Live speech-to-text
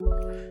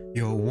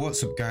Yo,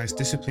 what's up guys,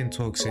 Discipline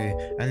Talks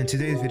here, and in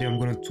today's video I'm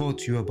going to talk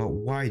to you about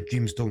why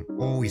dreams don't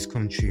always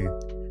come true.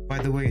 By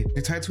the way,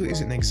 the title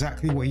isn't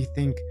exactly what you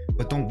think,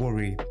 but don't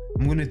worry,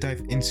 I'm going to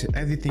dive into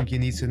everything you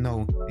need to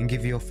know and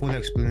give you a full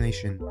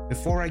explanation.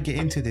 Before I get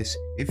into this,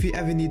 if you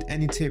ever need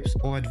any tips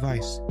or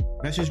advice,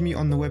 message me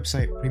on the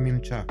website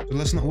Premium Chat. So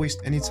let's not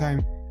waste any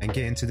time and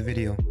get into the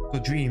video. So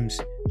dreams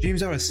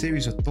are a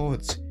series of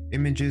thoughts,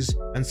 images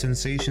and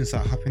sensations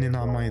that happen in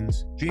our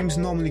minds. Dreams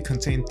normally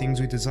contain things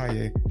we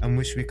desire and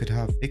wish we could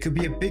have. It could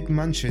be a big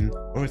mansion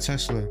or a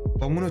Tesla,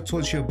 but I'm going to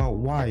talk to you about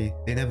why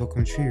they never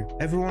come true.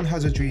 Everyone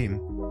has a dream,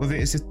 whether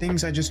it's the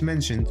things I just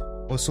mentioned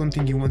or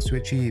something you want to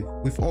achieve.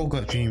 We've all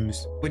got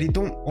dreams, but they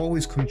don't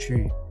always come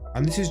true.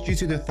 And this is due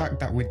to the fact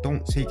that we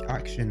don't take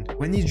action.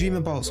 When you dream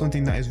about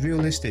something that is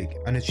realistic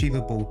and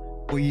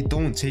achievable, but you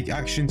don't take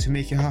action to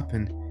make it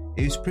happen,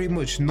 it is pretty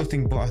much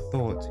nothing but a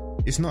thought.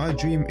 It's not a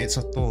dream, it's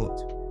a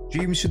thought.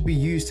 Dreams should be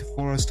used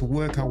for us to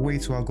work our way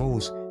to our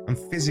goals and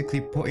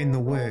physically put in the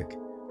work.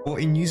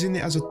 But in using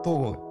it as a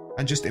thought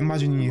and just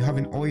imagining you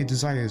having all your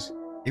desires,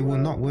 it will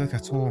not work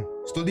at all.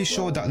 Studies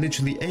show that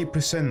literally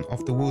 8%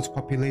 of the world's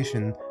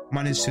population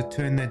manage to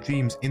turn their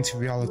dreams into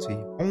reality.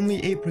 Only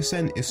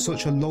 8% is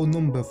such a low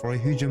number for a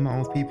huge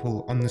amount of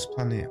people on this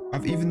planet.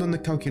 I've even done the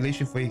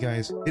calculation for you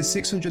guys. It's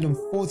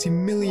 640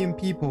 million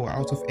people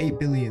out of 8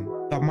 billion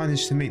that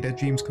manage to make their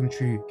dreams come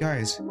true.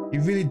 Guys,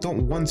 you really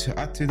don't want to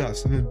add to that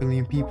 7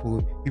 billion people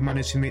who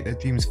manage to make their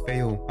dreams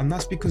fail. And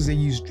that's because they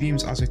use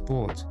dreams as a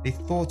thought. They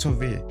thought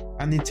of it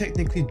and they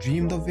technically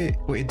dreamed of it,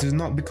 but it does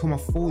not become a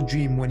full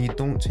dream when you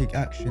don't take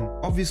action.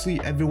 Obviously,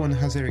 everyone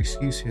has their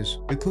excuses.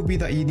 It could be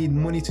that you need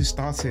money to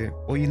start it,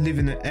 or you live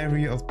in an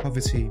area of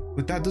poverty,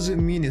 but that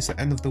doesn't mean it's the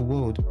end of the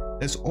world.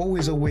 There's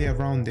always a way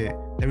around it.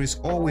 There is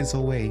always a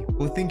way.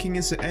 But thinking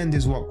it's the end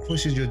is what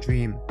crushes your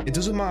dream. It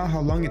doesn't matter how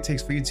long it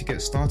takes for you to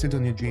get started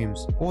on your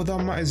dreams. All that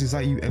matters is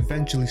that you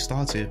eventually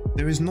start it.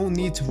 There is no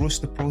need to rush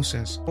the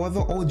process.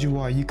 However old you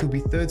are, you could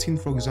be 13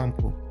 for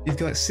example. You've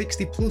got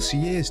 60 plus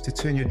years to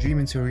turn your dream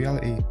into a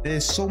reality. There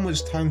is so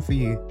much time for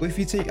you. But if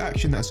you take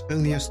action as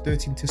early as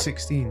 13 to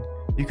 16,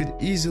 you could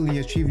easily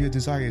achieve your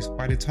desires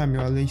by the time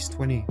you're at least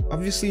 20.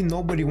 Obviously,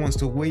 nobody wants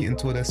to wait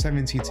until they're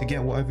 70 to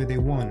get whatever they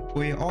want,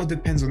 but it all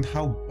depends on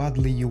how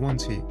badly you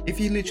want it. If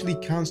you literally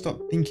can't stop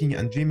thinking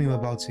and dreaming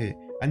about it,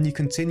 and you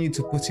continue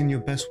to put in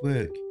your best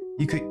work,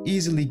 you could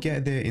easily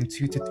get there in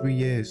 2 to 3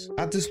 years.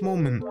 At this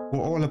moment,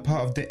 we're all a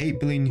part of the 8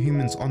 billion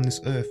humans on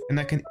this earth, and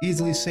I can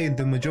easily say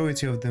the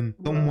majority of them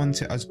don't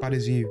want it as bad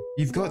as you.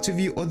 You've got to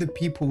view other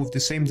people with the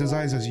same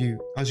desires as you,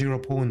 as your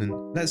opponent.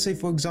 Let's say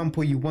for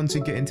example you want to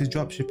get into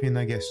dropshipping,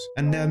 I guess,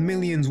 and there are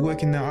millions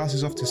working their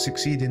asses off to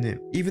succeed in it.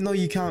 Even though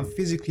you can't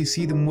physically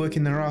see them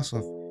working their ass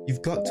off,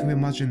 you've got to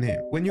imagine it.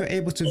 When you're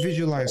able to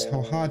visualize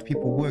how hard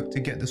people work to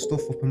get the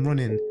stuff up and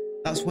running,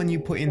 that's when you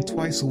put in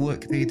twice the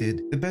work they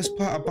did. The best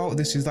part about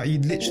this is that you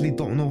literally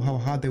don't know how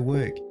hard they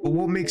work. But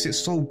what makes it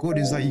so good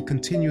is that you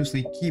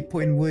continuously keep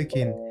putting work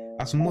in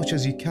as much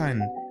as you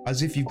can,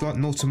 as if you've got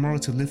no tomorrow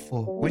to live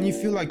for. When you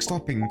feel like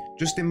stopping,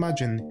 just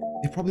imagine,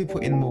 they probably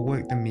put in more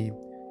work than me.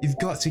 You've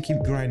got to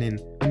keep grinding,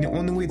 and the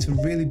only way to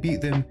really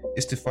beat them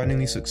is to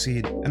finally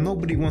succeed. And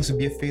nobody wants to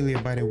be a failure,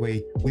 by the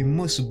way. We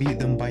must beat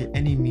them by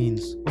any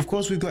means. Of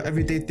course, we've got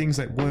everyday things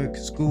like work,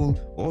 school,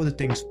 or other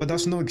things, but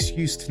that's no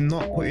excuse to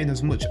not put in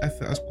as much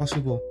effort as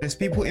possible. There's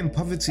people in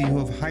poverty who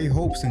have high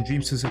hopes and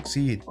dreams to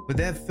succeed, but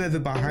they're further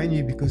behind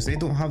you because they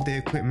don't have the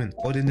equipment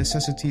or the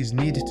necessities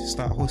needed to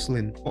start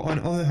hustling. But on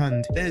the other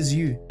hand, there's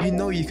you. You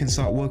know you can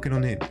start working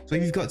on it, so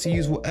you've got to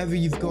use whatever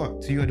you've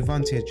got to your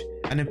advantage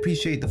and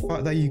appreciate the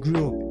fact that you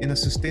grew up in a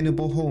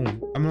sustainable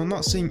home. I mean, I'm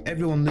not saying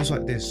everyone lives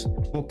like this,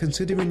 but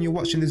considering you're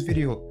watching this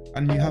video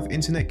and you have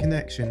internet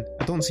connection,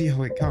 I don't see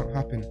how it can't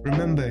happen.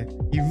 Remember,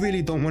 you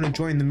really don't want to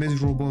join the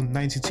miserable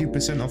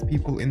 92% of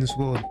people in this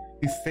world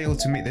who fail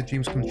to make their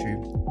dreams come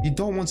true. You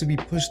don't want to be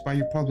pushed by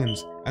your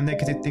problems and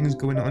negative things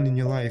going on in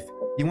your life.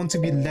 You want to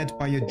be led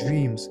by your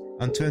dreams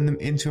and turn them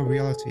into a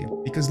reality,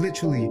 because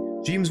literally,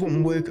 dreams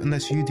won't work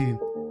unless you do.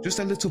 Just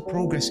a little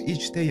progress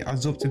each day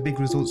adds up to big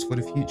results for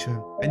the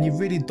future. And you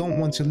really don't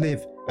want to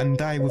live and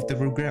die with the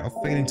regret of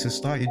failing to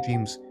start your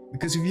dreams,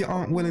 because if you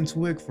aren't willing to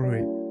work for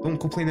it, don't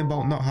complain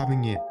about not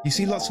having it. You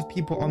see lots of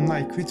people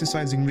online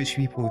criticizing rich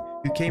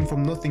people who came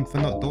from nothing for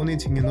not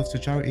donating enough to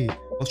charity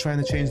or trying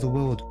to change the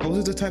world. Those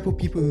are the type of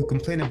people who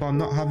complain about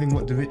not having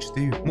what the rich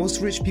do.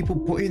 Most rich people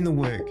put in the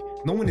work.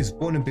 No one is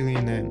born a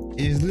billionaire.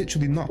 It is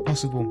literally not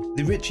possible.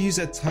 The rich use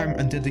their time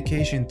and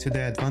dedication to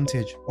their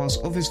advantage,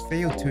 whilst others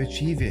fail to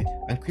achieve it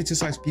and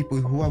criticize people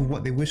who have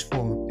what they wish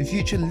for. The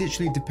future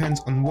literally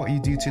depends on what you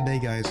do today,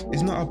 guys.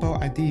 It's not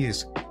about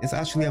ideas, it's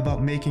actually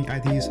about making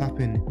ideas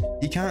happen.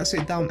 You can't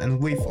sit down and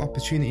wait for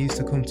opportunities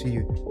to come to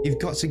you. You've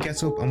got to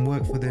get up and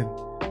work for them.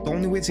 The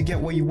only way to get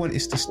what you want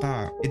is to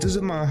start. It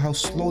doesn't matter how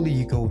slowly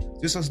you go,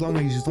 just as long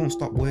as you don't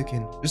stop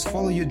working. Just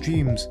follow your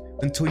dreams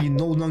until you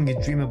no longer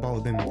dream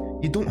about them.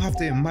 You don't have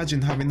to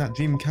imagine having that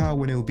dream car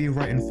when it will be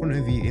right in front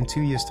of you in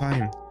 2 years'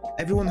 time.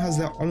 Everyone has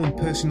their own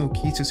personal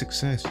key to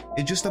success.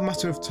 It's just a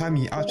matter of time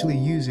you actually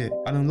use it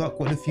and unlock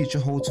what the future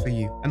holds for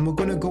you. And we're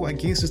gonna go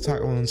against the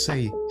title and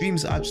say,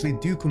 dreams actually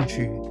do come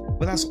true,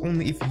 but that's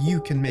only if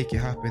you can make it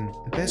happen.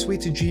 The best way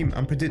to dream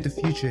and predict the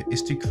future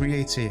is to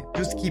create it.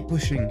 Just keep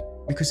pushing,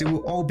 because it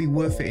will all be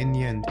worth it in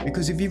the end.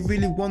 Because if you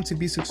really want to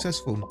be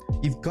successful,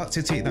 you've got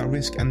to take that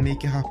risk and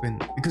make it happen.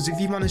 Because if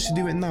you manage to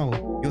do it now,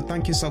 you'll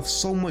thank yourself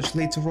so much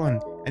later on,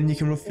 and you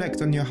can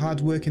reflect on your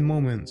hard working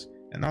moments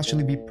and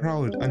actually be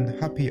proud and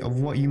happy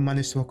of what you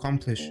managed to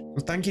accomplish.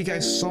 So thank you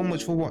guys so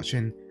much for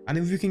watching, and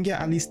if we can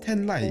get at least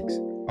 10 likes,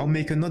 I'll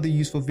make another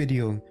useful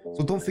video.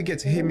 So don't forget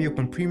to hit me up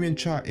on Premium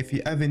Chat if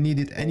you ever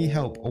needed any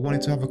help or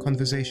wanted to have a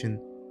conversation.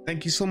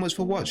 Thank you so much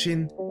for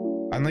watching.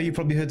 I know you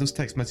probably heard those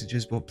text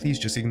messages, but please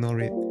just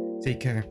ignore it. Take care.